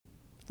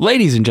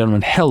Ladies and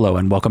gentlemen, hello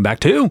and welcome back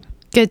to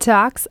Good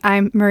Talks.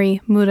 I'm Marie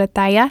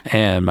Murataya.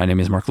 And my name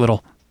is Mark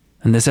Little.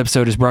 And this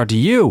episode is brought to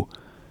you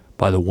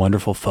by the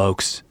wonderful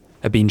folks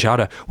at Bean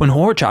Chowder. When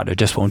horchata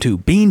just won't do,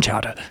 Bean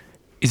Chowder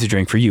is a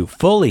drink for you,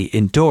 fully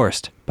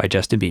endorsed by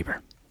Justin Bieber.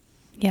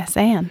 Yes,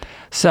 and.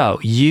 So,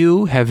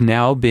 you have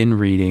now been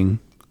reading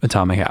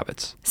Atomic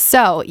Habits.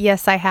 So,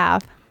 yes, I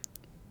have.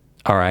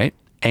 All right.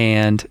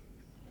 And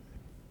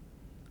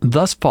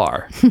thus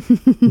far,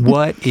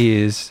 what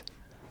is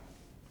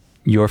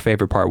your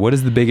favorite part? What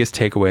is the biggest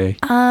takeaway?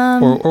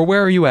 Or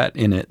where are you at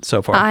in it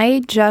so far? I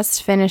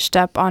just finished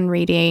up on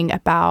reading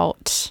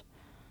about,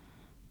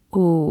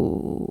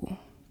 I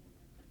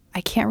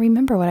can't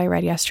remember what I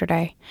read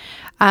yesterday.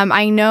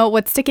 I know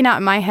what's sticking out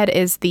in my head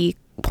is the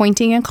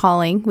pointing and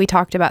calling. We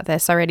talked about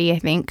this already, I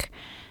think,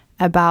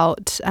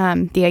 about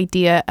the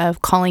idea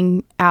of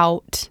calling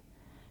out,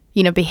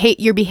 your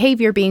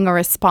behavior being a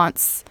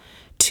response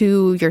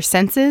to your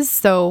senses.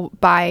 So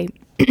by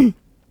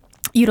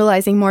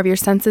utilizing more of your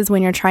senses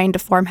when you're trying to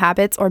form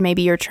habits, or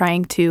maybe you're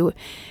trying to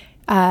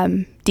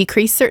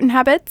decrease certain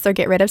habits or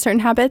get rid of certain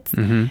habits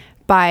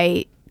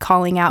by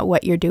calling out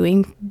what you're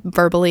doing,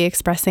 verbally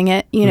expressing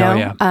it,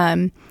 Yeah.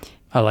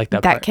 I like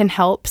that part. Can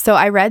help. So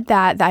I read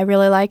that. I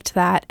really liked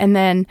that. And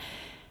then,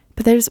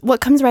 but there's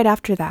what comes right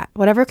after that.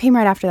 Whatever came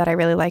right after that, I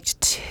really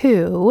liked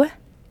too.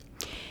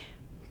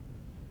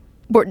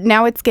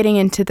 Now it's getting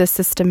into the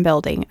system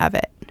building of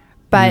it.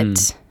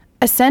 But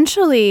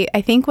essentially,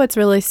 I think what's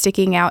really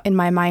sticking out in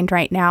my mind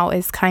right now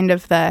is kind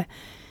of the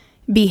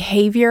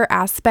behavior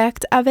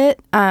aspect of it,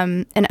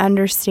 and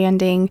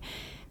understanding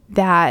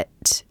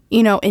that,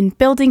 in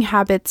building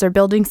habits or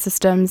building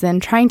systems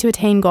and trying to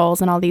attain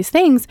goals and all these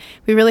things,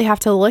 we really have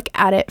to look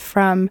at it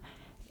from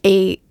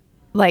a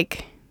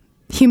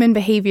human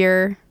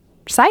behavior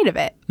side of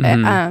it,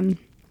 and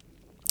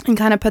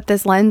kind of put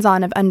this lens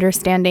on of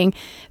understanding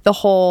the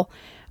whole,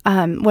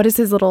 what is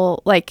his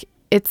little,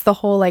 it's the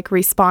whole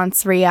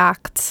response,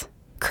 react,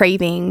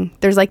 craving.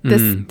 There's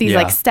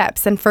these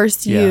steps. And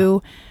first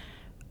you,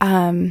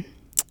 I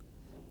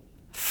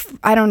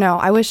don't know.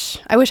 I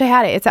wish I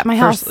had it. It's at my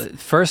house.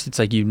 First, it's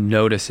you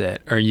notice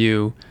it, or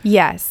you.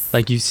 Yes.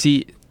 You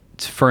see,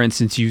 for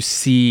instance, you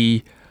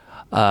see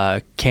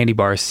candy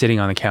bars sitting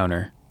on the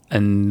counter,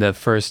 and the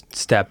first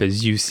step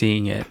is you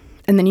seeing it.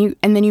 And then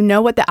you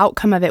know what the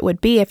outcome of it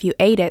would be if you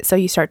ate it, so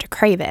you start to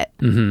crave it.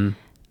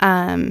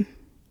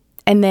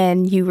 And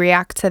then you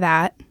react to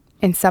that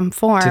in some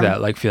form. To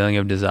that feeling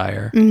of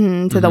desire.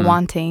 To the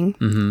wanting.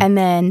 And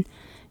then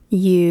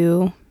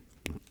you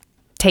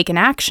take an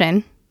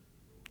action,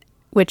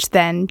 which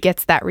then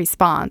gets that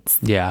response.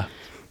 Yeah.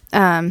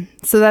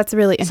 So that's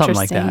really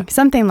interesting.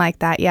 Something like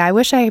that. Yeah. I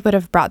wish I would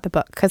have brought the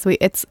book, because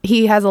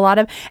he has a lot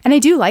of, and I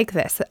do like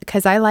this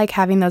because I like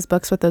having those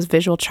books with those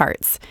visual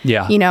charts.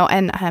 Yeah.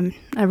 And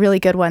a really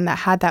good one that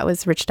had that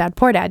was Rich Dad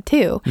Poor Dad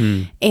too.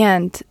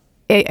 And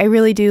I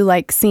really do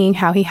like seeing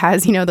how he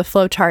has, the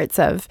flow charts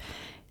of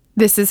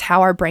this is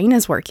how our brain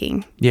is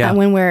working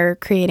when we're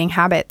creating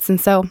habits. And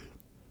so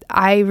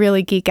I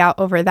really geek out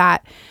over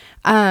that.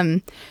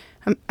 I'm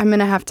going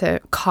to have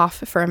to cough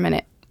for a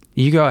minute.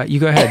 You go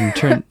ahead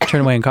and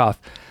turn away and cough.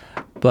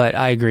 But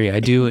I agree. I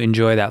do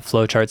enjoy that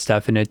flowchart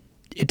stuff, and it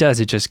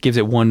just gives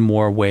it one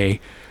more way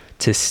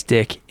to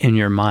stick in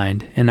your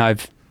mind. And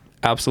I've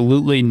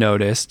absolutely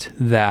noticed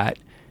that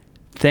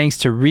thanks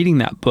to reading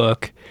that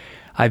book,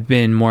 I've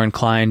been more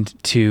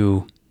inclined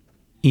to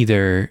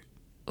either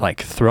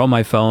throw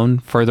my phone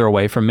further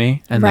away from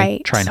me and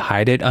try and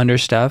hide it under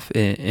stuff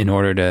in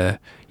order to,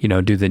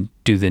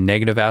 do the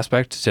negative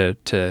aspect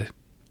to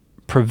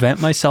prevent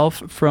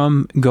myself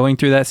from going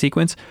through that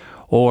sequence,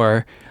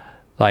 or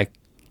at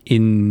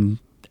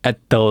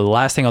the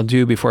last thing I'll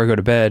do before I go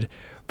to bed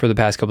for the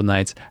past couple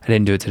nights, I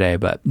didn't do it today,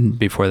 but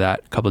before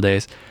that, a couple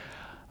days,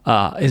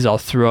 is I'll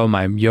throw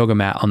my yoga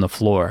mat on the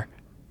floor.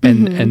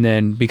 And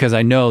then, because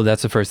I know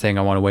that's the first thing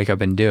I want to wake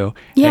up and do.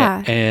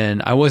 Yeah.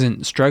 And I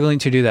wasn't struggling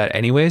to do that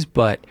anyways,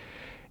 but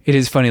it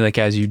is funny,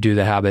 as you do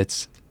the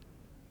habits,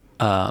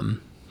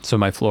 so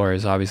my floor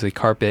is obviously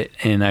carpet,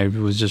 and I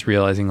was just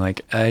realizing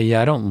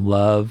I don't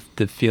love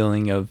the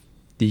feeling of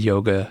the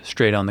yoga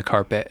straight on the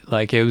carpet.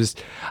 It was,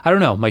 I don't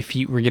know, my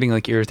feet were getting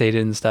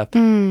irritated and stuff.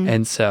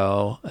 And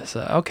so I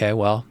said, okay,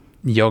 well,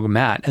 yoga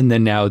mat. And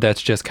then now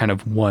that's just kind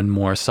of one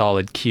more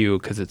solid cue,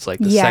 because it's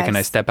the second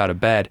I step out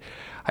of bed,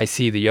 I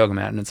see the yoga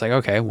mat, and it's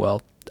okay,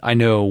 well, I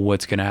know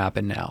what's going to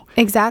happen now.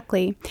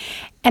 Exactly.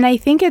 And I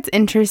think it's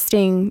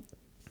interesting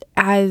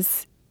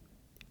as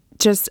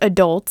just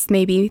adults,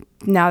 maybe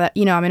now that,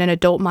 I'm in an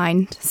adult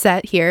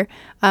mindset here,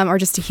 or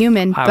just a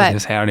human. I was going to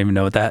say, I don't even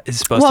know what that is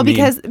supposed to mean.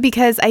 Well,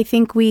 because I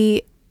think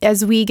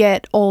as we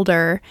get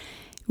older,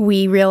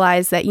 we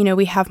realize that,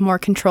 we have more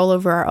control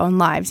over our own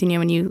lives.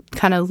 When you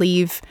kind of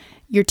leave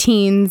your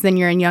teens and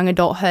you're in young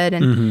adulthood,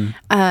 and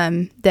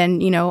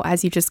then,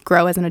 as you just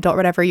grow as an adult,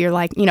 whatever,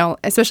 you're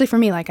especially for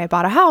me, I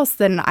bought a house,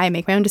 then I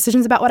make my own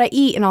decisions about what I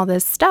eat and all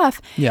this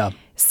stuff. Yeah.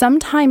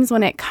 Sometimes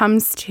when it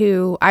comes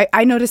to,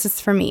 I notice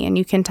this for me, and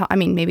you can tell,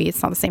 maybe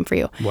it's not the same for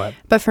you. What?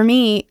 But for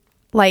me,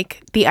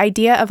 like the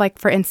idea of like,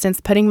 for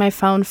instance, putting my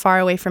phone far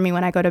away from me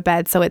when I go to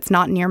bed so it's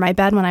not near my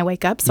bed when I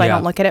wake up so I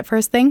don't look at it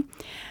first thing.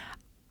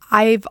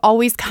 I've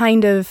always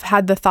kind of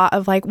had the thought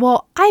of like,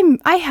 well,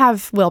 I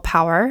have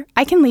willpower.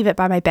 I can leave it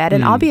by my bed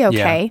and I'll be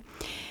okay.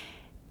 Yeah.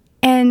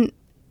 And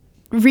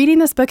reading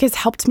this book has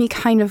helped me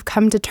kind of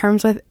come to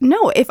terms with,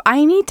 no, if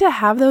I need to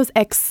have those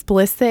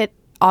explicit,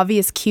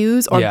 obvious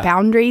cues or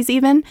boundaries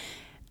even,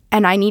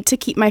 and I need to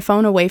keep my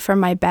phone away from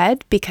my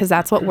bed because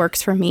that's what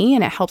works for me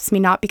and it helps me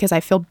not because I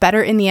feel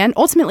better in the end.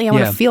 Ultimately, I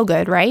want to feel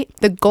good, right?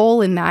 The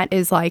goal in that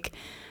is like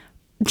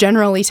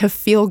generally to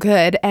feel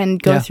good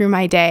and go through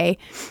my day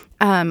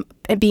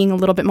being a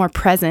little bit more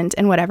present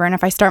and whatever. And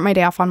if I start my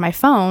day off on my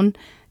phone,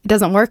 it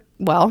doesn't work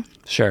well.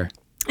 Sure.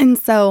 And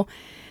so,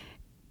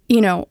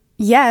 you know,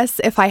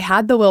 yes, if I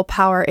had the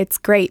willpower, it's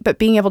great. But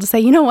being able to say,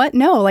 you know what?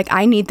 No, like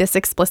I need this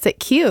explicit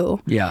cue.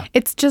 Yeah.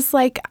 It's just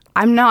like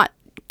I'm not,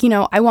 you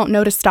know, I won't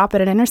know to stop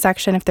at an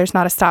intersection if there's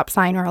not a stop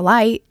sign or a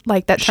light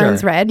like that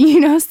turns red, you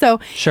know? So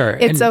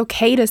it's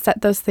okay to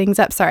set those things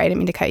up. Sorry, I didn't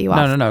mean to cut you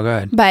off. No, go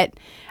ahead. But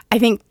I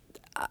think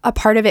a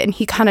part of it, and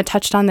he kind of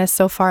touched on this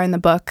so far in the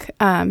book,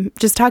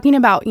 just talking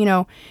about, you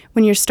know,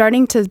 when you're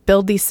starting to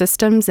build these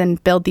systems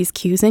and build these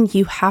cues in,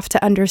 you have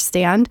to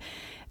understand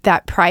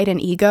that pride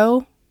and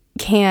ego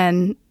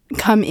can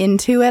come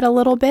into it a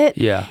little bit.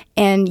 Yeah.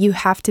 And you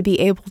have to be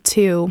able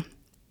to,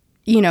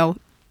 you know,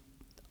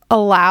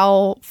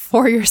 allow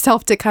for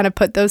yourself to kind of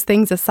put those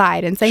things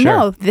aside and say,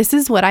 no, this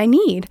is what I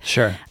need.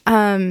 Sure.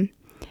 And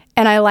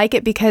I like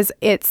it because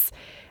it's,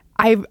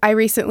 I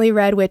recently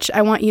read, which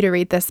I want you to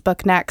read this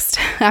book next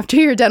after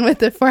you're done with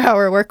the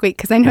 4-Hour Workweek,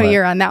 because I know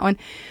you're on that one,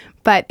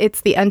 but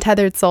it's The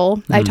Untethered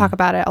Soul. I talk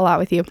about it a lot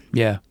with you.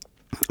 Yeah.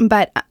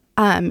 But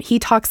he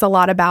talks a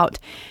lot about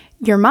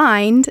your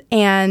mind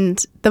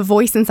and the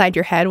voice inside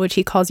your head, which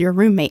he calls your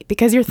roommate,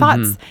 because your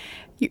thoughts,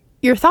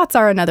 your thoughts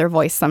are another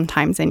voice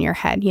sometimes in your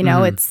head. You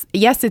know, it's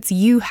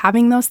you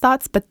having those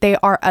thoughts, but they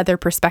are other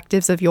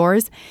perspectives of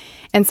yours.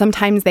 And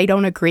sometimes they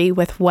don't agree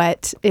with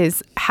what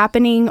is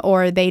happening,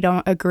 or they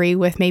don't agree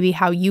with maybe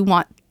how you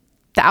want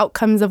the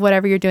outcomes of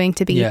whatever you're doing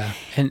to be. Yeah.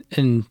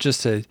 And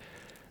just to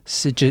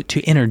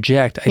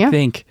interject, I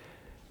think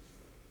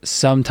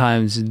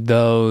sometimes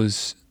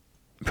those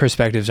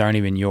perspectives aren't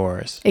even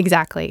yours.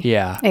 Exactly.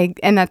 Yeah.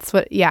 And that's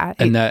what,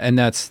 And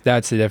that's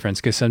the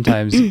difference, because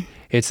sometimes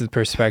it's the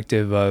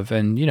perspective of,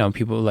 and you know,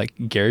 people like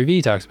Gary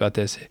Vee talks about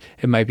this.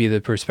 It might be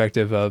the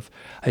perspective of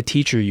a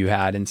teacher you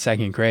had in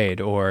second grade,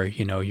 or,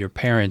 you know, your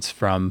parents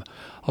from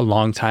a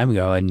long time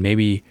ago, and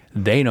maybe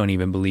they don't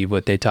even believe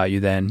what they taught you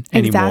then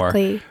anymore.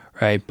 Exactly.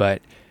 Right.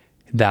 But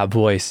that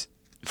voice,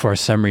 for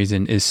some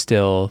reason, is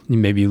still,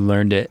 maybe you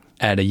learned it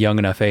at a young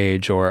enough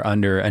age or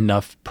under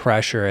enough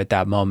pressure at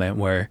that moment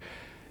where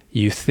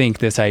you think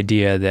this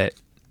idea that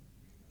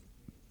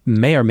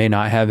may or may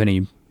not have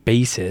any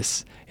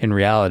basis in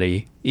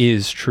reality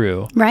is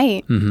true.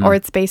 Right. Or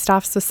it's based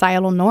off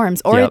societal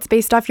norms, or it's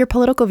based off your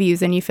political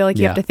views and you feel like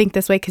you have to think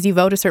this way because you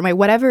vote a certain way,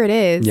 whatever it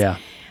is. Yeah.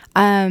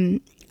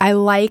 I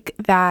like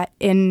that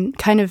in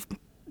kind of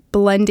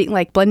blending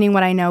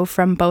what I know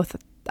from both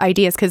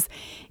ideas, because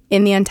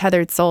in The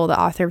Untethered Soul, the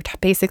author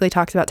basically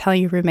talks about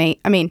telling your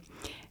roommate,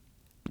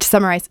 to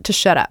summarize, to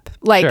shut up,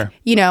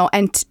 you know,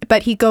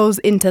 but he goes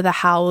into the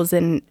hows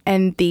and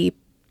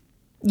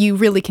you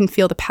really can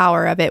feel the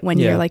power of it when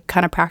you're like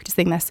kind of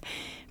practicing this.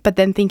 But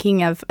then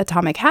thinking of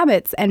Atomic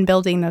Habits and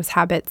building those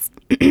habits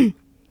and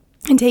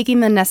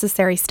taking the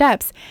necessary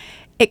steps,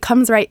 it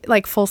comes right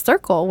like full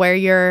circle where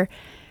you're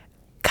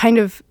kind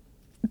of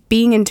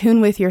being in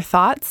tune with your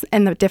thoughts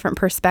and the different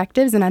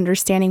perspectives and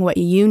understanding what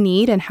you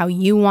need and how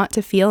you want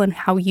to feel and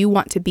how you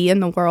want to be in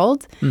the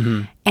world.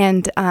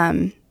 And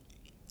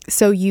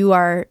so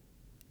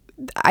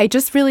I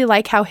just really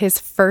like how his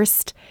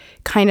first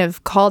kind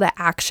of call to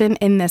action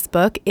in this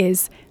book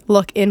is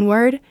look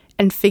inward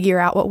and figure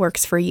out what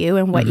works for you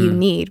and what you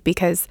need.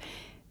 Because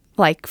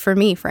like for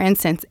me, for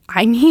instance,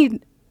 I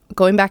need,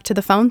 going back to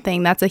the phone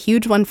thing, that's a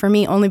huge one for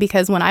me, only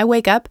because when I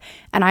wake up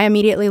and I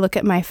immediately look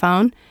at my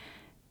phone,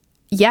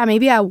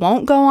 maybe I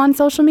won't go on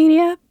social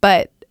media,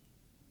 but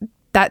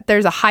that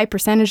there's a high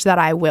percentage that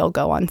I will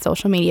go on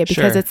social media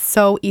because it's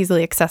so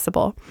easily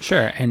accessible.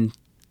 Sure. And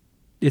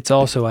it's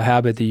also a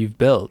habit that you've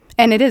built.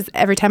 And it is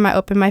every time I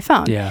open my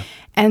phone. Yeah.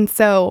 And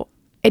so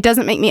it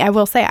doesn't make me, I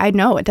will say, I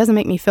know it doesn't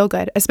make me feel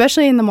good,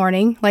 especially in the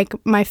morning. Like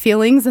my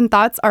feelings and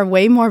thoughts are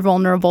way more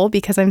vulnerable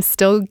because I'm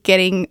still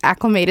getting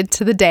acclimated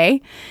to the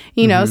day,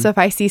 you know? So if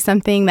I see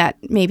something that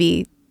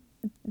maybe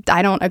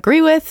I don't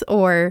agree with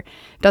or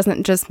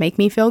doesn't just make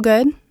me feel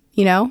good,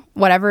 you know,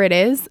 whatever it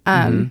is,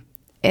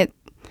 it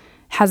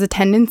has a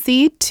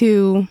tendency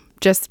to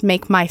just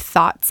make my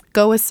thoughts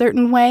go a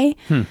certain way.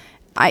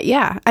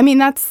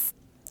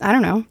 I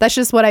don't know. That's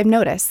just what I've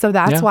noticed. So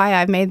that's why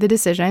I've made the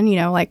decision, you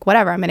know, like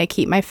whatever, I'm going to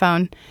keep my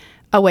phone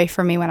away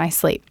from me when I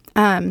sleep.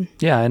 And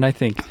I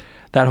think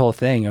that whole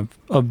thing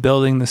of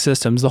building the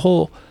systems, the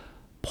whole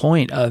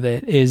point of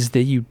it is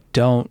that you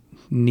don't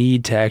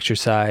need to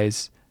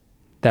exercise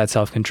that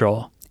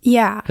self-control.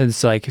 Yeah.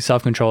 It's like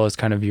self-control is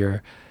kind of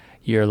your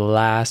your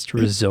last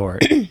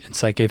resort.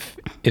 It's like if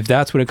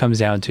that's what it comes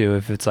down to,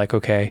 if it's like,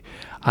 okay,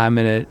 I'm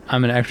gonna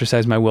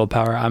exercise my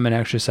willpower, I'm gonna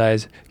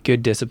exercise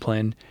good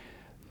discipline,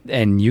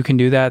 and you can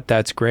do that,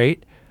 that's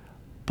great.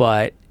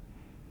 But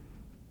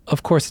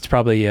of course it's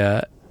probably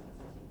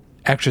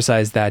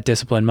exercise that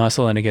discipline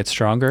muscle and it gets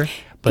stronger.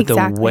 But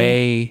Exactly. the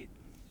way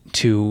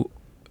to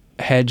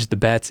hedge the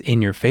bets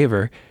in your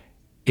favor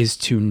is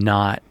to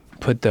not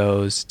put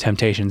those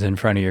temptations in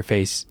front of your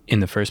face in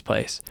the first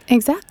place.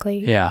 Exactly.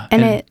 Yeah.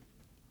 And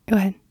go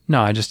ahead.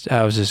 No,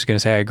 I was just going to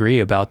say I agree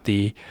about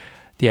the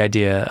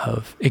idea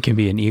of it can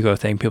be an ego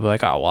thing. People are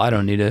like, oh, well, I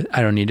don't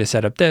need to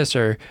set up this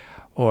or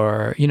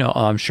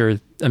I'm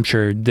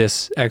sure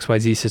this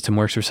XYZ system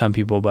works for some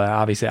people, but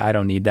obviously I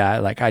don't need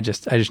that. Like I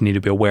just need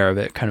to be aware of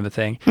it, kind of a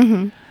thing.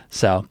 Mm-hmm.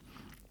 So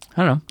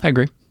I don't know. I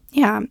agree.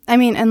 Yeah. I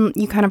mean, and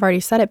you kind of already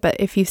said it, but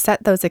if you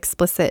set those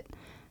explicit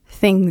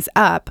things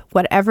up,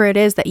 whatever it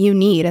is that you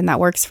need and that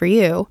works for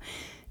you,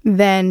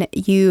 then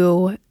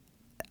you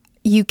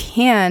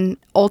can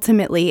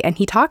ultimately, and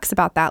he talks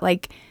about that,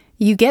 like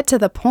you get to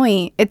the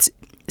point, it's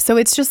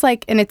just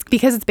like, and it's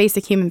because it's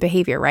basic human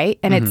behavior, right?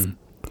 And it's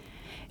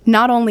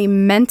not only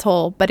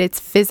mental, but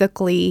it's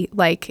physically,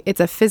 like it's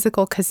a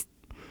physical, because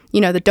the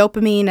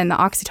dopamine and the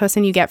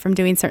oxytocin you get from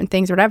doing certain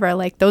things or whatever,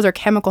 like those are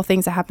chemical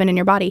things that happen in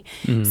your body.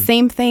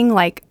 Same thing,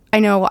 like I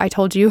know I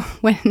told you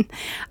when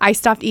I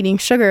stopped eating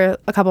sugar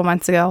a couple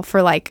months ago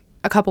for like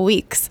a couple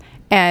weeks,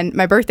 and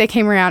my birthday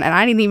came around and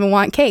I didn't even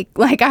want cake.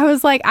 Like I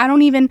was like, I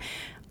don't even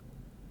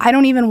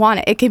want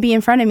it. It could be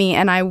in front of me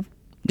and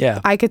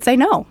I could say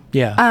no.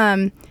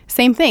 Yeah.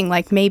 Same thing.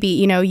 Like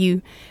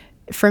maybe,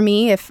 for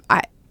me, if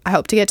I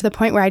hope to get to the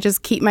point where I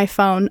just keep my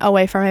phone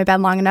away from my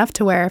bed long enough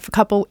to where if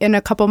in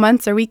a couple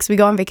months or weeks we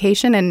go on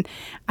vacation and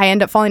I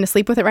end up falling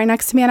asleep with it right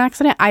next to me on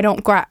accident, I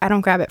don't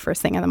grab it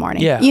first thing in the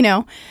morning.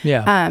 Yeah.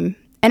 Yeah.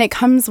 And it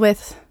comes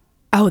with,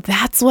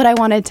 that's what I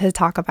wanted to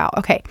talk about.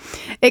 Okay.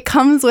 It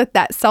comes with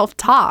that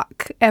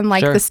self-talk and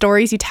like Sure. the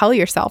stories you tell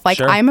yourself. Like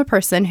Sure. I'm a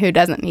person who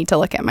doesn't need to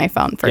look at my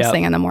phone first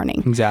thing in the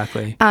morning.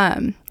 Exactly.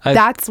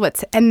 That's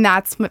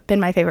been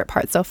my favorite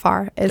part so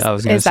far is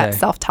that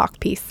self-talk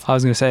piece. I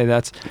was going to say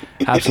that's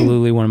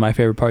absolutely one of my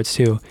favorite parts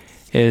too,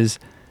 and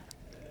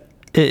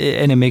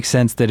it makes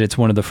sense that it's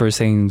one of the first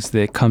things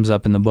that comes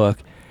up in the book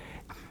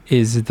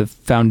is the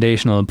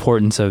foundational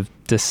importance of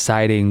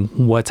deciding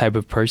what type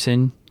of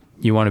person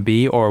you want to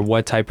be or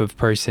what type of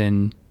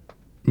person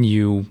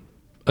you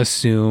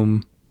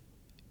assume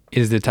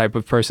is the type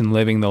of person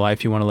living the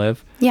life you want to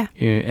live. Yeah.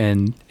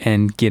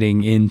 And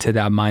getting into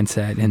that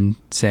mindset and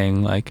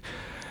saying like,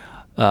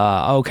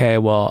 okay,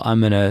 well, I'm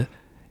going to,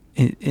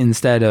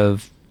 instead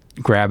of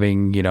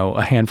grabbing,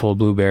 a handful of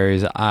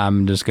blueberries,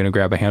 I'm just going to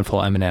grab a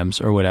handful of M&Ms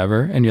or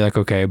whatever. And you're like,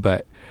 okay,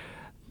 but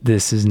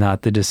this is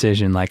not the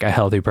decision like a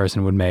healthy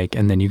person would make.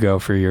 And then you go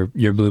for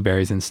your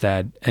blueberries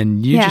instead.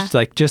 And you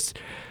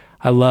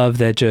I love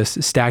that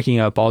just stacking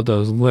up all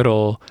those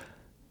little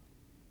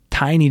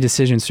tiny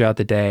decisions throughout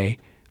the day.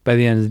 By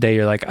the end of the day,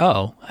 you're like,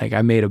 oh, like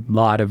I made a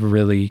lot of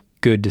really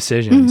good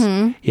decisions.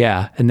 Mm-hmm.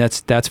 Yeah. And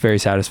that's very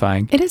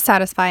satisfying. It is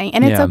satisfying.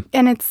 And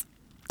it's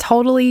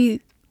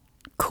totally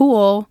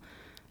cool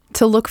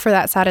to look for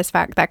that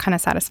kind of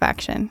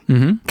satisfaction.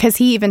 Because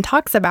he even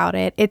talks about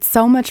it. It's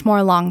so much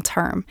more long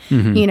term.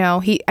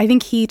 Mm-hmm. I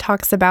think he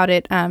talks about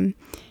it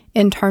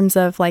in terms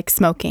of like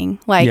smoking.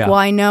 Like, well,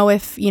 I know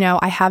if,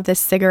 I have this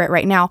cigarette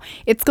right now,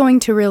 it's going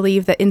to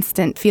relieve the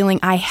instant feeling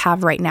I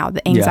have right now,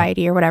 the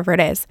anxiety or whatever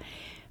it is.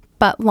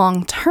 But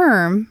long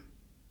term,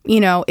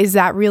 is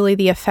that really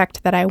the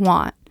effect that I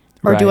want?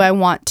 Or do I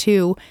want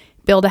to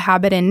build a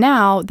habit in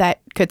now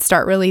that could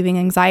start relieving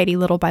anxiety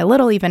little by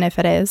little, even if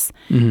it is,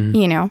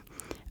 In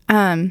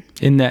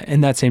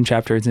that same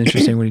chapter, it's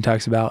interesting when he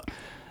talks about,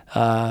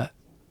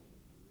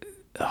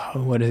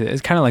 what is it?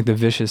 It's kind of like the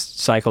vicious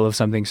cycle of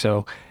something.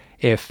 So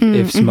if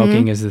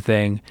smoking is the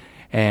thing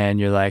and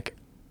you're like,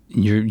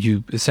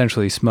 you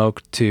essentially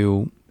smoke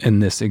to, in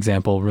this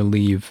example,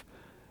 relieve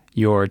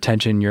your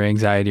tension, your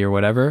anxiety or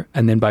whatever.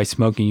 And then by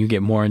smoking, you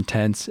get more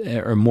intense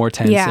or more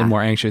tense and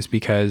more anxious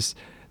because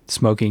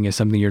smoking is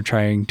something you're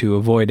trying to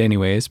avoid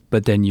anyways,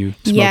 but then you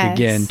smoke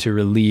again to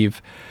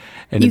relieve.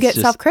 And you get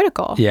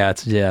self-critical. Yeah.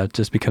 It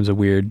just becomes a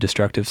weird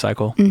destructive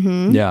cycle.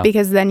 Mm-hmm. Yeah.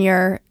 Because then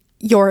your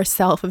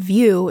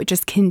self-view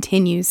just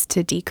continues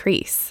to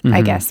decrease,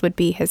 I guess would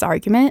be his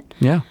argument.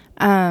 Yeah.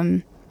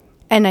 And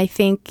I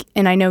think,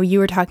 and I know you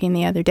were talking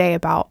the other day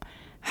about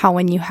how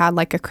when you had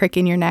like a crick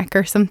in your neck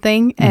or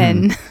something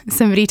and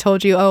somebody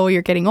told you, oh,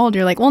 you're getting old,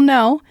 you're like, well,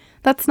 no,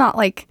 that's not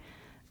like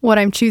what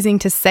I'm choosing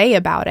to say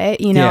about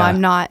it.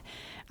 I'm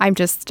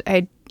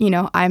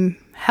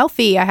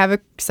healthy.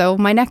 So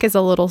my neck is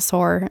a little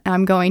sore.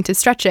 I'm going to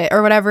stretch it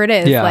or whatever it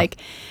is. Yeah. Like,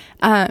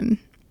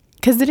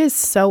 because it is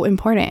so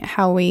important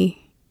how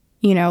we,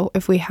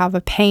 if we have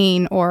a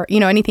pain or,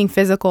 anything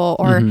physical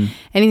or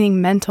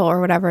anything mental or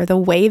whatever, the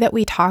way that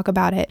we talk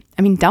about it.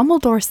 I mean,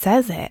 Dumbledore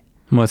says it.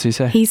 What's he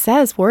say? He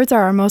says words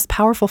are our most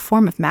powerful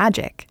form of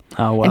magic.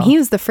 Oh, wow. And he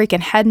was the freaking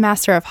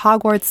headmaster of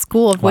Hogwarts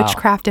School of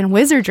Witchcraft and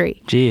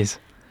Wizardry. Jeez.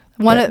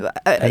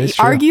 is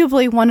true.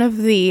 Arguably one of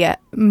the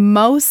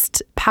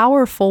most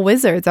powerful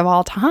wizards of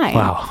all time.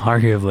 Wow,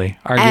 arguably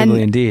And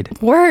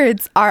indeed.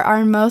 Words are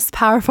our most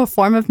powerful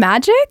form of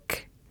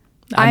magic.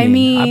 I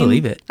mean, I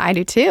believe it. I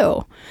do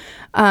too.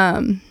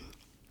 And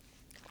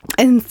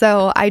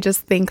so I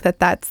just think that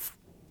that's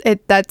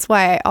it. That's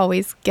why I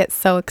always get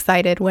so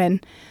excited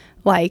when,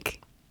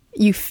 like,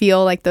 you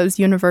feel like those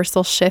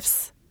universal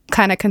shifts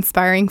kind of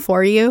conspiring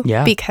for you.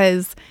 Yeah.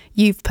 Because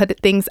you've put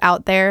things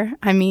out there.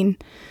 I mean,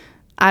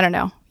 I don't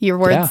know. Your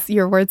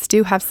words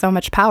do have so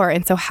much power.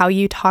 And so how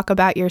you talk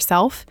about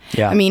yourself.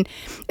 Yeah. I mean,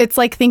 it's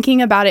like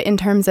thinking about it in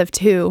terms of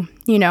too,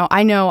 you know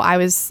I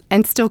was,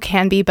 and still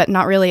can be, but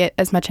not really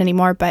as much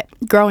anymore. But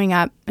growing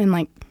up in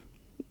like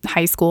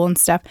high school and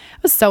stuff, I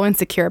was so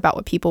insecure about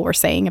what people were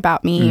saying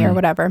about me or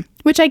whatever,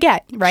 which I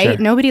get, right? Sure.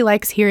 Nobody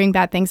likes hearing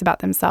bad things about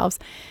themselves.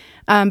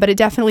 But it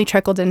definitely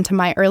trickled into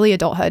my early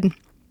adulthood.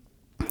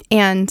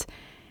 And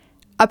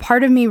a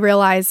part of me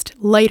realized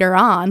later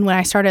on when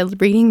I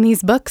started reading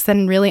these books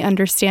and really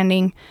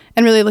understanding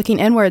and really looking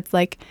inwards,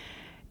 like,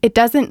 it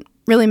doesn't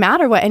really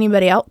matter what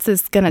anybody else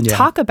is going to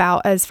talk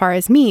about as far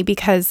as me,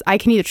 because I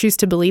can either choose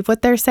to believe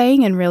what they're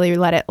saying and really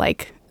let it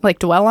like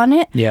dwell on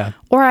it. Yeah.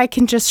 Or I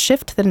can just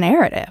shift the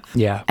narrative.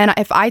 Yeah. And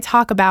if I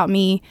talk about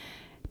me,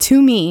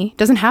 to me,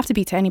 doesn't have to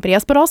be to anybody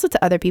else, but also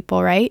to other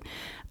people, right?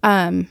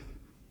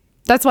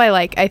 That's why,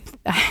 like,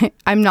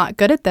 I'm not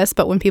good at this,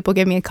 but when people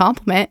give me a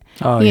compliment,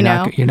 you're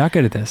not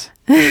good at this.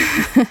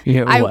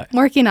 I'm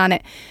working on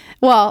it.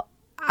 Well,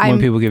 when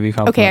people give you a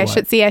compliment,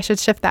 okay, I should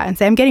shift that and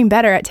say I'm getting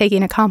better at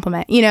taking a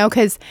compliment, you know,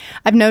 because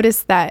I've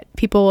noticed that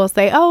people will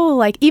say, oh,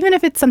 like, even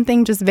if it's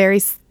something just very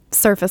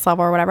surface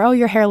level or whatever, oh,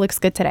 your hair looks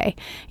good today.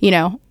 You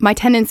know, my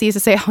tendency is to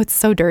say, oh, it's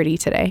so dirty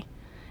today.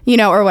 You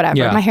know, or whatever.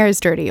 Yeah. My hair is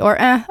dirty. Or,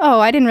 oh,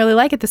 I didn't really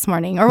like it this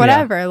morning. Or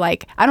whatever. Yeah.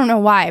 Like, I don't know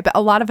why, but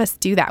a lot of us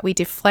do that. We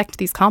deflect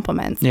these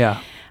compliments. Yeah.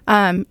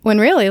 When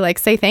really, like,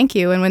 say thank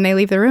you. And when they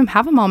leave the room,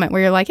 have a moment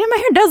where you're like, yeah, my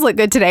hair does look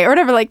good today. Or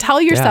whatever. Like,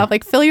 tell yourself,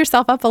 like, fill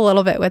yourself up a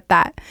little bit with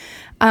that.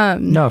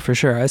 No, for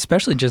sure.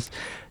 Especially just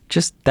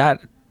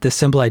that, the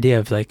simple idea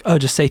of like, oh,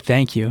 just say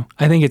thank you.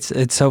 I think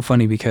it's so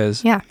funny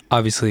because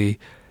obviously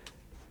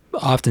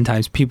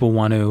oftentimes people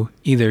want to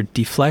either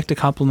deflect a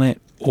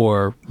compliment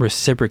or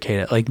reciprocate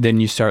it. Like, then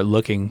you start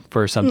looking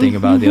for something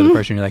about the other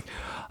person. You're like,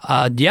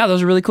 yeah,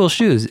 those are really cool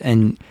shoes.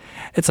 And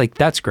it's like,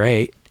 that's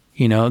great.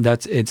 You know,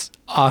 it's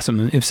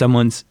awesome. If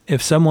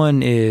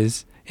someone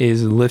is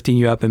lifting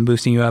you up and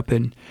boosting you up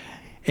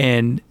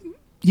and,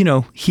 you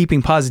know,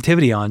 heaping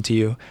positivity onto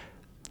you,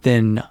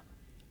 then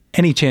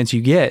any chance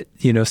you get,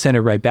 you know, send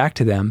it right back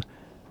to them.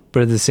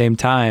 But at the same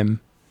time,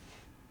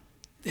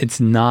 it's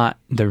not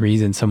the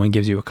reason someone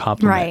gives you a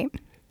compliment.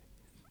 Right.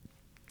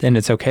 Then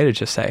it's okay to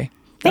just say,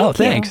 Thank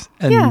you. Thanks.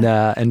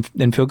 And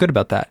and feel good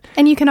about that.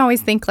 And you can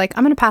always think like,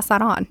 I'm going to pass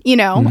that on, you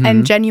know,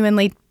 and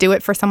genuinely do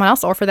it for someone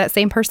else or for that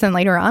same person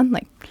later on.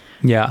 Like,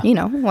 yeah, you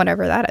know,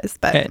 whatever that is.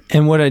 But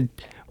and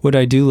what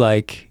I do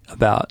like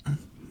about,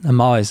 I'm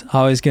always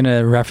going to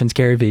reference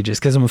Gary Vee just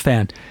because I'm a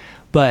fan,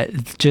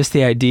 but just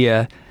the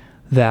idea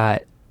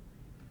that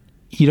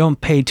you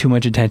don't pay too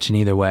much attention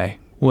either way.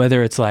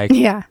 Whether it's like,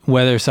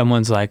 whether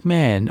someone's like,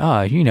 man,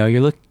 oh, you know,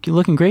 you're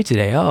looking great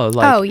today. Oh,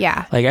 like, oh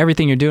yeah, like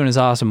everything you're doing is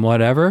awesome,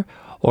 whatever.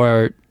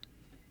 Or,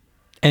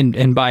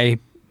 and by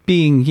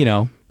being, you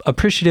know,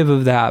 appreciative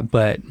of that,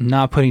 but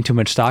not putting too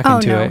much stock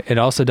into it. It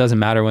also doesn't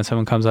matter when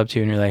someone comes up to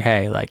you and you're like,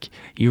 hey, like,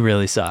 you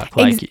really suck.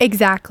 Like,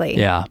 exactly.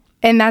 Yeah.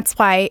 And that's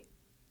why,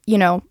 you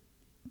know,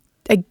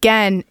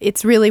 again,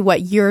 it's really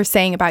what you're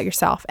saying about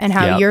yourself and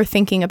how you're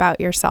thinking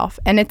about yourself.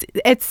 And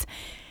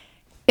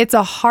it's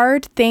a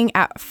hard thing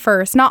at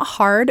first. Not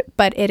hard,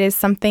 but it is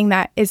something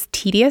that is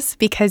tedious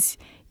because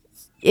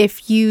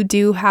if you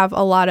do have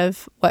a lot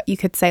of what you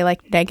could say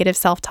like negative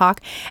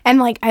self-talk, and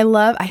like I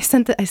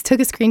took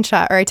a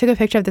screenshot or I took a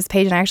picture of this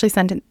page and I actually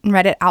sent it and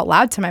read it out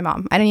loud to my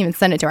mom. I didn't even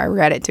send it to her. I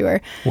read it to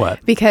her. What?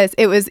 Because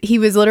he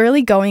was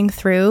literally going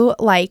through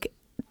like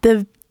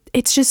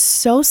it's just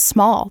so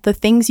small, the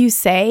things you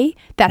say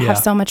that have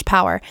so much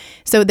power.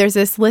 So there's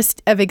this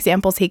list of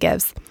examples he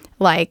gives,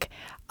 like,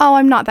 oh,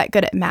 I'm not that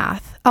good at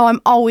math. Oh,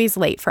 I'm always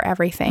late for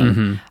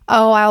everything.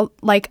 Oh,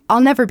 I'll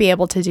never be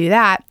able to do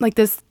that. Like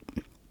this,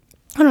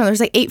 I don't know, there's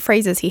like 8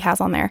 phrases he has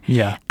on there.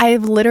 Yeah.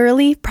 I've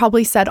literally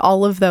probably said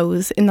all of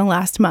those in the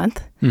last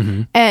month.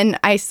 And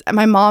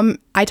my mom,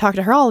 I talk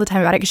to her all the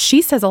time about it because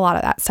she says a lot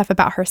of that stuff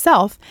about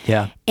herself.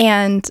 Yeah.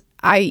 And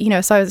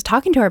so I was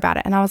talking to her about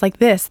it and I was like,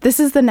 this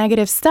is the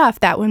negative stuff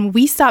that when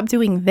we stop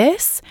doing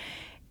this,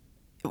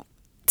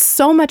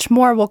 so much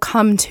more will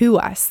come to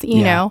us,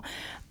 you know?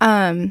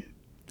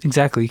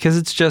 Exactly. Because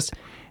it's just,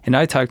 and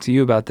I talk to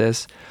you about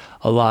this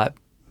a lot,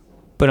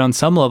 but on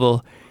some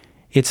level,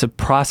 it's a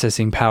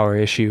processing power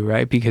issue,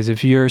 right? Because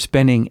if you're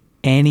spending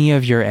any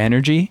of your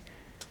energy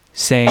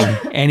saying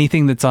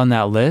anything that's on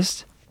that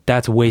list,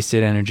 that's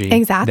wasted energy.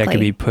 Exactly. That could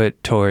be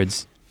put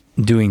towards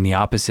doing the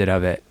opposite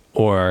of it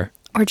or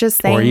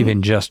just saying, or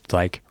even just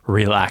like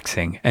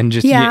relaxing and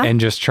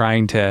just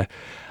trying to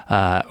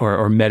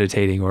or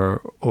meditating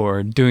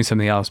or doing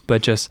something else,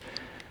 but just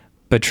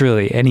But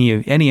truly,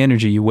 any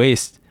energy you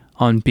waste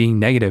on being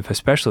negative,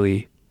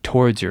 especially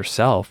towards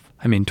yourself,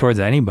 I mean, towards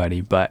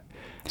anybody, but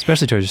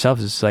especially towards yourself,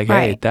 it's like,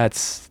 hey,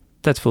 that's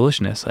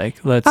foolishness.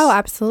 Like,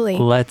 absolutely.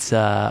 Let's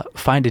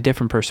find a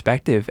different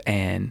perspective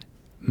and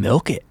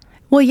milk it.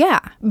 Well, yeah,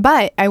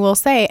 but I will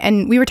say,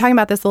 and we were talking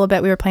about this a little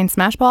bit. We were playing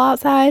Smash Ball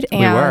outside,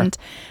 and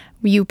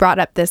you brought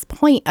up this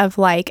point of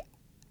like,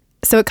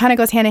 so it kind of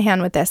goes hand in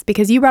hand with this,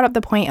 because you brought up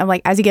the point of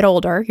like, as you get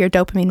older, your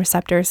dopamine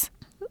receptors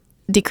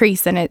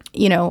decrease, and it,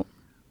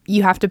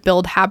 you have to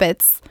build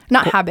habits,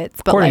 not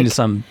habits, but according like, to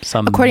some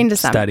according to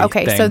some. study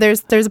Okay, thing. so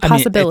there's a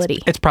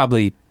possibility. It's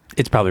probably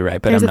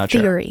right, but there's I'm not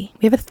sure. There's a theory.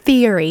 We have a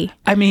theory.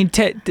 I mean,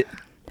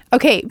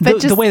 okay,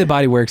 but the way the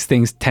body works,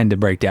 things tend to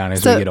break down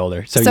as we get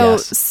older. So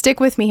yes.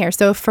 Stick with me here.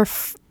 So for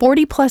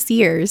 40 plus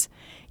years,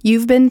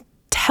 you've been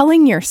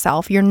telling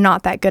yourself you're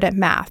not that good at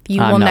math.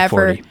 You will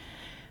never. 40.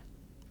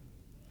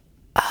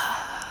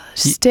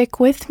 Stick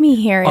with me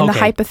here in the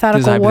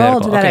hypothetical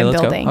world that I'm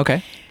building. Go.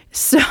 Okay.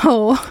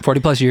 So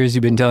 40 plus years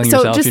you've been telling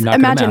yourself you're not good at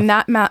math. So just imagine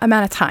that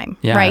amount of time,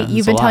 right?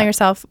 You've been telling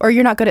yourself, or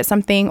you're not good at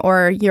something,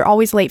 or you're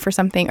always late for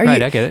something. Or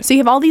right, I get it. So you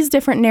have all these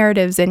different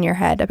narratives in your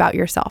head about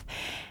yourself.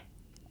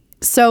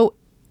 So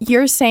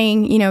you're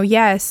saying,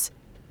 yes,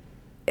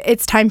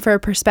 it's time for a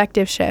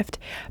perspective shift.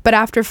 But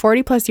after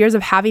 40 plus years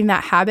of having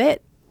that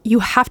habit, you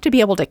have to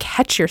be able to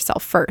catch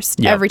yourself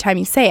first every time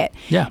you say it.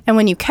 Yeah. And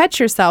when you catch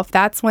yourself,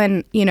 that's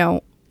when,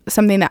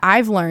 something that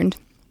I've learned,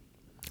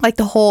 like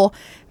the whole,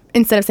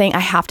 instead of saying I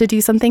have to do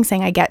something,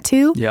 saying I get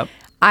to. Yep.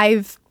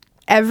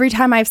 Every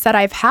time I've said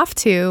I have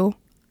to,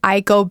 I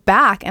go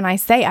back and I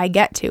say I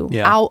get to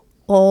out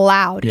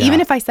loud. Yeah.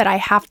 Even if I said I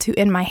have to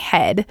in my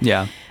head.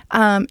 Yeah.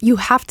 You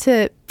have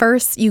to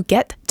you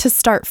get to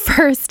start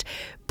first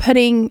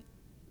putting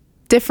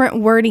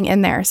different wording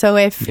in there. So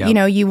if,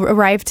 you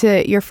arrive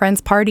to your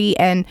friend's party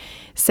and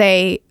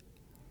say,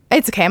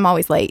 it's okay, I'm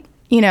always late,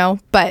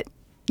 but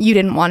you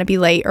didn't want to be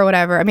late or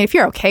whatever. I mean, if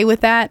you're okay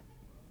with that,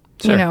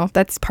 sure.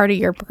 That's part of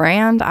your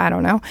brand. I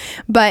don't know.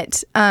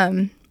 But,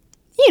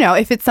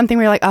 if it's something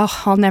where you're like,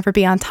 oh, I'll never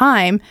be on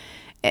time.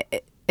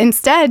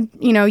 Instead,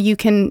 you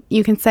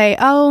can say,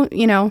 oh,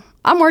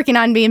 I'm working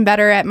on being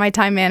better at my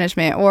time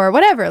management or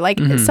whatever. Like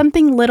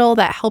something little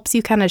that helps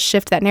you kind of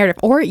shift that narrative,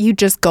 or you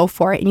just go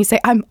for it and you say,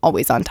 I'm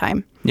always on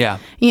time. Yeah.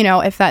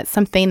 If that's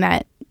something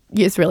that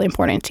is really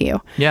important to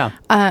you. Yeah.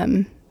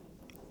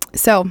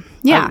 So,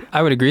 yeah.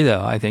 I would agree,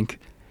 though. I think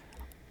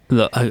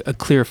a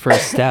clear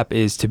first step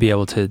is to be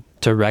able to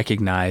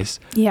recognize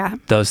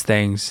those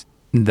things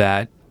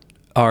that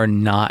are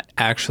not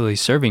actually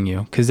serving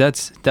you, because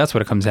that's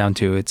what it comes down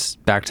to. It's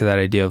back to that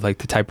idea of like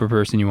the type of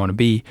person you want to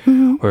be,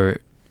 or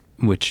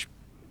which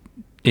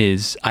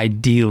is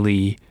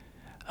ideally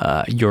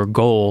your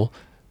goal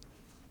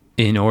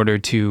in order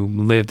to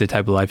live the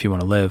type of life you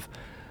want to live.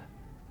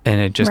 And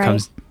it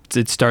just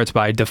it starts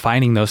by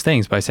defining those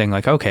things, by saying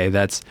like, okay,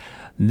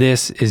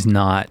 this is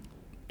not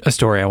a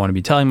story I want to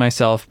be telling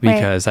myself,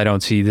 because I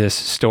don't see this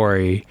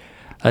story.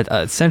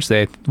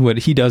 Essentially, what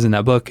he does in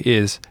that book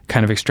is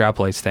kind of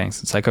extrapolates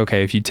things. It's like,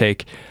 okay, if you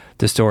take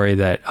the story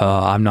that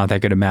I'm not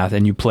that good at math,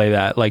 and you play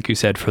that, like you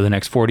said, for the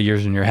next 40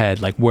 years in your head,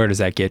 like, where does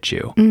that get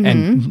you?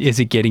 And is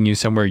it getting you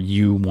somewhere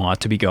you want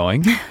to be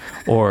going,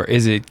 or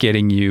is it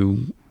getting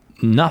you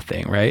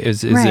nothing? Right?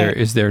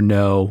 Is there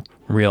no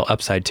real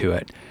upside to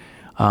it?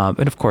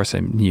 And of course,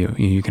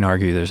 you can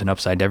argue there's an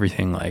upside to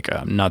everything. Like,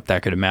 I'm not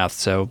that good at math,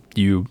 so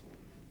you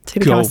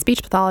become a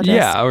speech pathologist.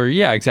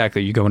 Yeah,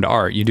 exactly. You go into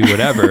art, you do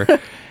whatever.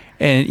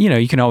 And,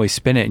 you can always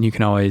spin it, and you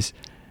can always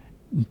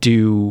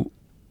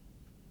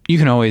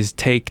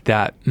take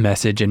that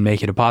message and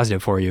make it a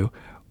positive for you,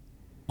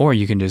 or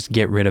you can just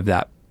get rid of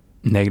that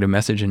negative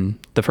message in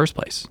the first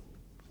place.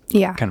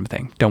 Yeah. Kind of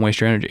thing. Don't waste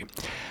your energy.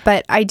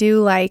 But I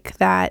do like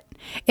that.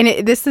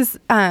 And this is,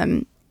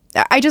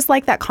 I just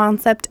like that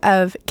concept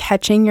of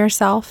catching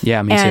yourself.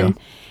 Yeah, me too.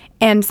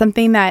 And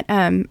something that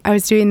I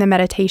was doing the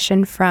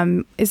meditation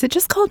from, is it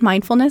just called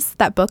Mindfulness,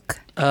 that book?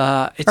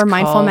 Or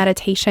Mindful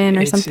Meditation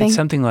or something? It's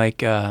something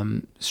like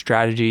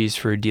Strategies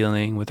for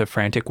Dealing with a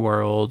Frantic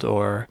World,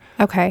 or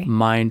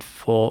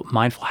Mindful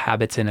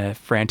Habits in a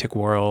Frantic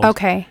World.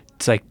 Okay.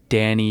 It's like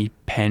Danny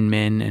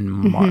Penman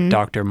and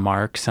Dr.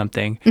 Mark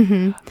something.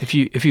 If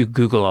you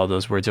Google all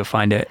those words, you'll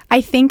find it. I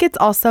think it's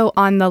also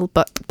on the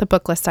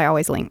book list I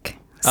always link.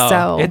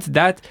 So it's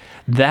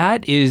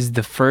that is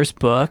the first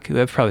book.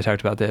 We've probably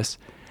talked about this.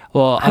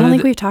 Well, I don't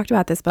think we've talked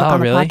about this book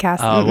on the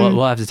podcast.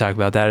 We'll have to talk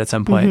about that at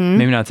some point.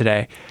 Maybe not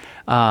today.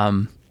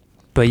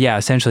 But yeah,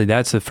 essentially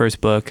that's the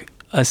first book,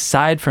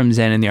 aside from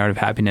Zen and the Art of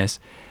Happiness,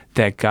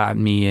 that got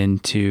me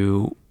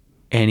into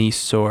any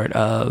sort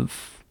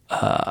of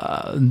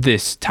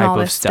this type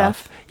of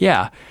stuff.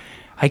 Yeah,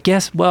 I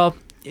guess. Well,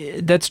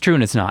 that's true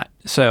and it's not.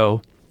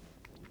 So.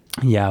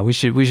 Yeah, we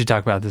should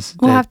talk about this.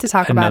 We'll have to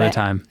talk about it another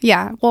time.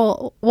 Yeah,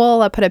 we'll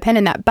put a pin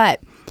in that.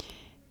 But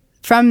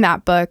from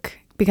that book,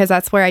 because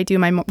that's where I do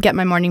get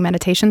my morning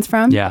meditations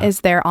from, is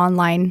their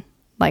online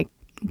like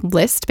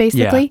list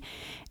basically.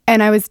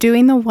 And I was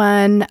doing the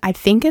one, I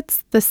think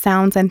it's the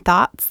Sounds and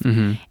Thoughts.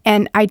 Mm-hmm.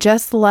 And I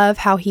just love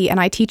how and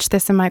I teach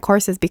this in my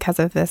courses because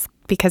of this,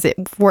 because it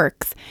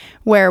works,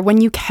 where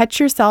when you catch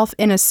yourself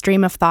in a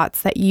stream of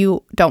thoughts that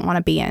you don't want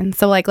to be in.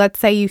 So like, let's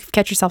say you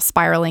catch yourself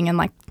spiraling in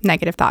like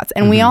negative thoughts.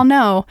 And we all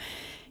know,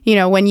 you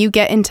know, when you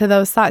get into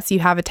those thoughts, you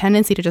have a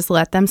tendency to just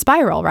let them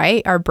spiral,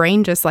 right? Our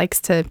brain just likes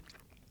to,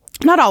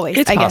 not always,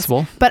 It's I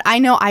possible. guess. But I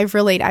know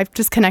I've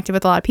just connected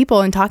with a lot of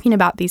people and talking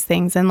about these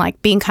things and like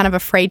being kind of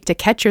afraid to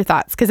catch your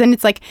thoughts. Cause then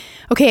it's like,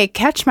 okay, I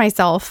catch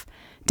myself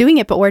doing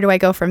it, but where do I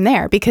go from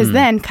there? Because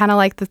then kind of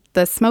like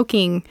the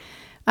smoking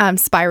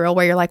spiral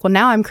where you're like, well,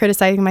 now I'm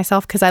criticizing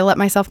myself because I let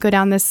myself go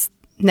down this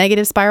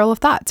negative spiral of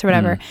thoughts or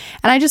whatever.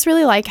 And I just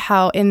really like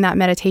how in that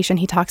meditation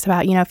he talks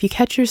about, you know, if you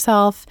catch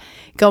yourself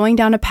going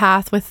down a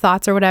path with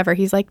thoughts or whatever,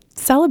 he's like,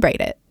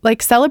 celebrate it.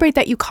 Like celebrate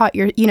that you caught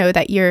your, you know,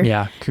 that you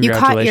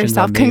caught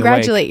yourself,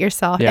 congratulate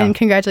yourself and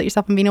congratulate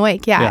yourself on being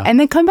awake. Yeah. And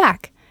then come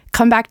back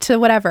to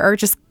whatever, or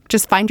just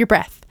find your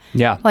breath.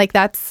 Yeah. Like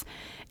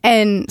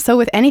and so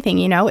with anything,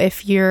 you know,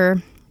 if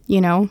you're,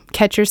 you know,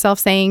 catch yourself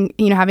saying,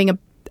 you know, having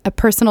a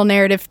personal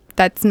narrative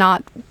that's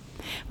not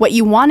what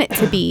you want it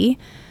to be,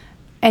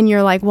 and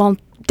you're like, well,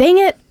 dang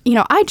it, you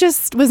know, I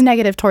just was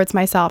negative towards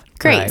myself.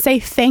 Great. Right. Say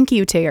thank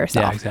you to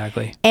yourself. Yeah,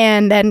 exactly.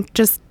 And then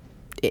just,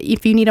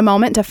 if you need a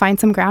moment to find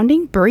some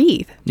grounding,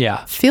 breathe.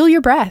 Yeah. Feel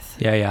your breath.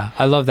 Yeah, yeah.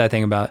 I love that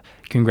thing about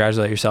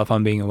congratulate yourself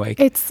on being awake.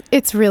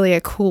 It's really a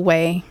cool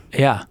way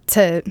Yeah.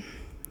 to,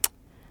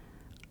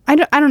 I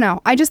don't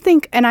know. I just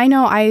think, and I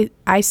know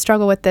I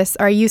struggle with this,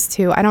 or I used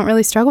to. I don't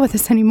really struggle with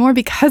this anymore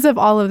because of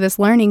all of this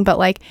learning, but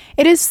like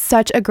it is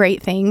such a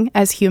great thing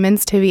as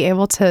humans to be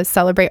able to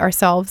celebrate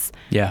ourselves.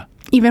 Yeah.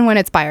 Even when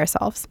it's by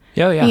ourselves.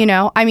 Oh, yeah. You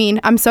know, I mean,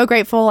 I'm so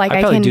grateful. Like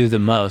I probably do the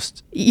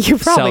most you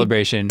probably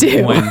celebration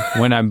do.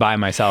 when I'm by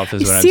myself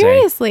is what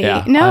Seriously,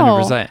 I'm saying. Yeah,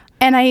 no. 100%.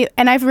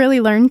 And I've really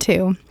learned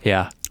to.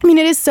 Yeah. I mean,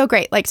 it is so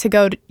great, like to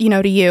go, to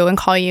you and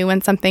call you when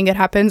something good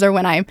happens, or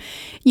when I'm,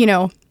 you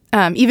know,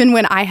 even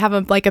when I have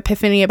a like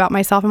epiphany about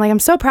myself, I'm like, I'm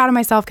so proud of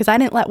myself because I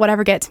didn't let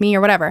whatever get to me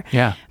or whatever.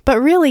 Yeah.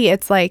 But really,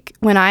 it's like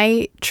when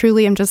I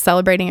truly am just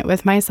celebrating it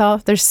with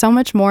myself, there's so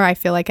much more I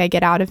feel like I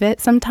get out of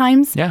it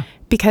sometimes. Yeah.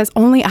 Because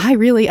only I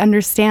really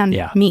understand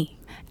me.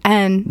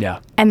 And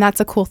that's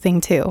a cool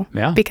thing too.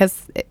 Yeah.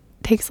 Because it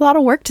takes a lot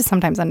of work to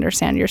sometimes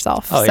understand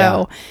yourself. Oh,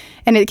 so,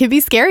 and it can be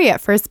scary at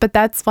first, but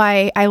that's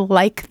why I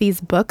like these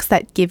books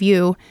that give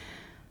you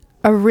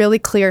a really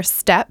clear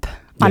step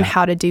on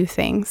how to do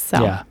things.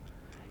 So. Yeah.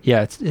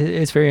 Yeah,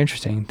 it's very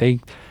interesting.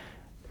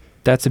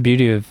 That's the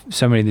beauty of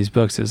so many of these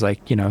books is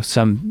like, you know,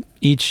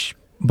 each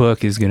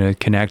book is going to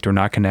connect or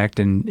not connect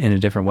in a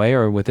different way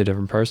or with a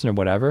different person or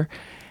whatever.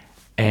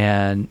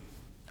 And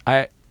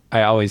I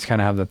always kind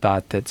of have the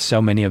thought that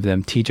so many of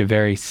them teach a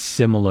very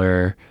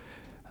similar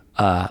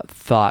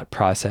thought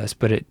process,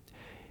 but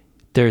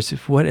there's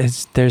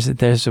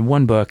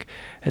one book,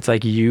 it's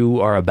like You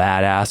Are a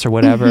Badass or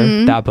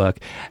whatever, that book.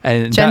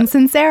 And Jen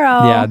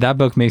Sincero. Yeah, that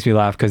book makes me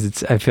laugh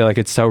because I feel like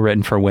it's so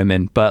written for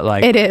women, but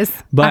like it is.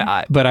 But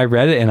I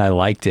read it and I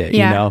liked it, you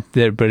know,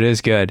 but it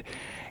is good.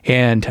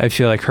 And I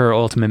feel like her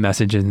ultimate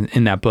message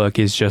in that book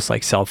is just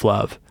like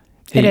self-love.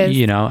 It is.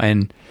 You know,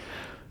 and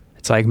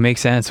it's like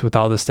makes sense with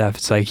all this stuff.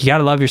 It's like you got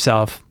to love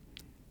yourself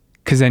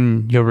because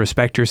then you'll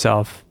respect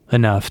yourself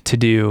enough to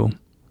do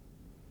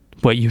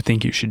what you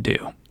think you should do,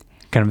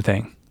 kind of a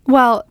thing.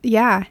 Well,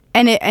 yeah.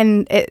 And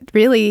it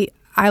really,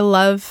 I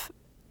love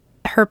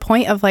her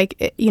point of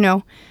like, you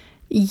know,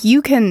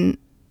 you can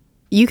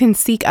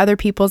seek other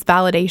people's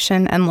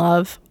validation and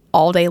love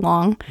all day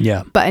long.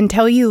 Yeah. But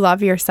until you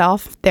love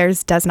yourself,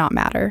 theirs does not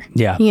matter.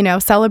 Yeah. You know,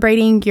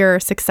 celebrating your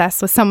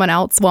success with someone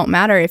else won't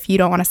matter if you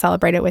don't want to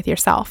celebrate it with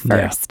yourself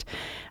first.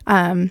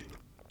 I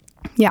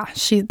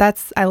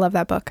love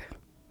that book.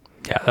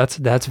 Yeah,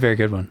 that's a very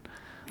good one.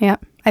 Yeah.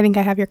 I think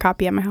I have your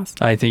copy at my house.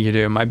 I think you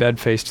do. My bed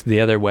faced the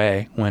other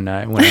way when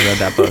I read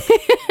that book.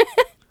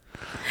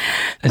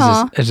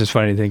 It's just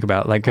funny to think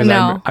about. Like, because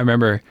I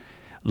remember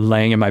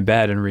laying in my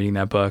bed and reading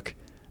that book.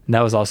 And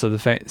that was also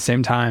the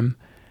same time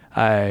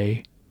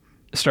I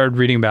started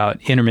reading about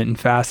intermittent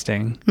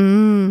fasting.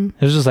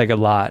 It was just like a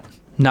lot.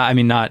 Not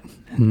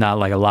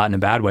like a lot in a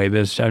bad way, but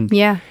it's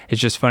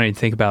just funny to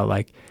think about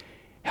like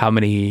how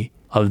many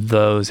of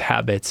those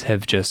habits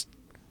have just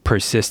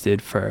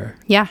persisted for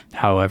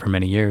however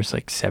many years,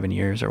 like 7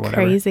 years or whatever.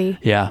 Crazy.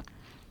 Yeah.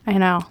 I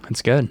know.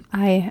 It's good.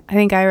 I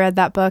think I read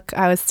that book.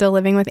 I was still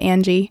living with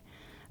Angie.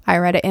 I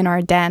read it in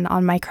our den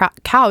on my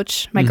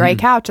couch, my gray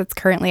couch that's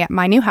currently at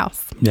my new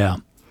house. Yeah.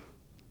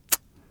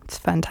 It's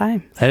fun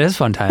time. It is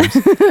fun times.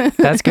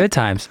 That's good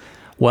times.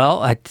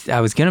 Well, I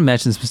was going to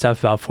mention some stuff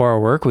about 4 Hour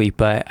Work Week,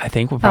 but I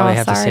think we'll probably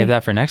have to save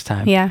that for next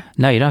time. Yeah.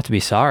 No, you don't have to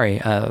be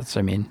sorry.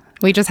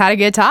 We just had a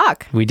good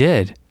talk. We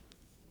did.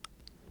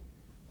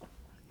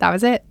 That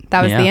was it.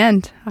 That was the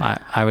end.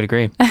 I would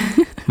agree.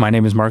 My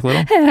name is Mark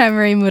Little. And I'm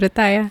Marie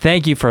Murataya.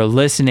 Thank you for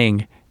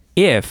listening.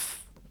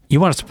 If you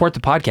want to support the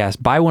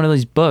podcast, buy one of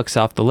these books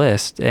off the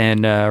list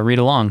and read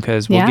along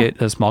because we'll get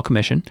a small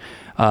commission.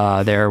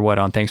 They're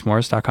on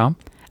thanksmorris.com?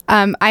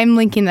 I'm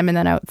linking them in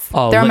the notes.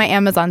 Oh, they're on my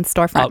Amazon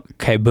storefront.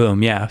 Okay,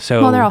 boom. Yeah.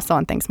 So Well, they're also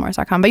on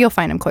thingsmores.com, but you'll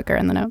find them quicker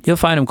in the notes. you'll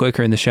find them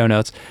quicker in the show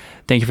notes.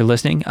 Thank you for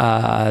listening.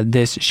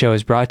 This show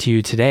is brought to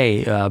you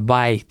today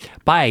by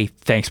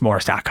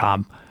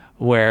thanksmores.com,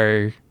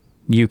 where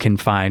you can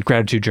find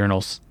gratitude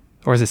journals.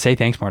 Or does it say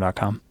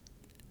thanksmore.com?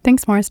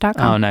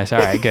 Thingsmores.com. Oh, nice. All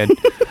right, good.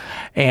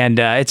 And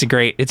it's a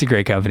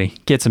great company.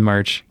 Get some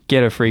merch.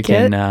 Get a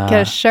freaking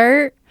Get a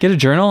shirt. get a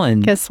journal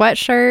and Get a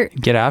sweatshirt.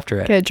 get after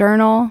it. Get a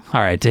journal.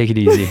 All right, take it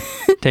easy.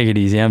 Take it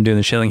easy. I'm doing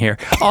the shilling here.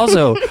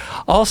 Also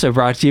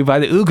brought to you by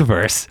the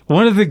Oogaverse,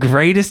 one of the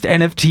greatest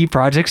NFT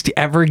projects to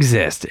ever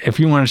exist. If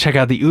you want to check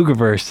out the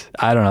Oogaverse,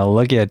 I don't know,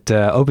 look at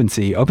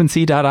OpenSea,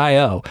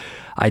 OpenSea.io.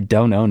 I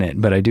don't own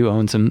it, but I do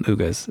own some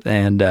Oogas.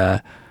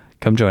 And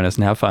come join us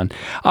and have fun.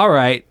 All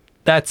right,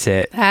 that's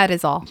it. That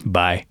is all.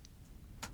 Bye.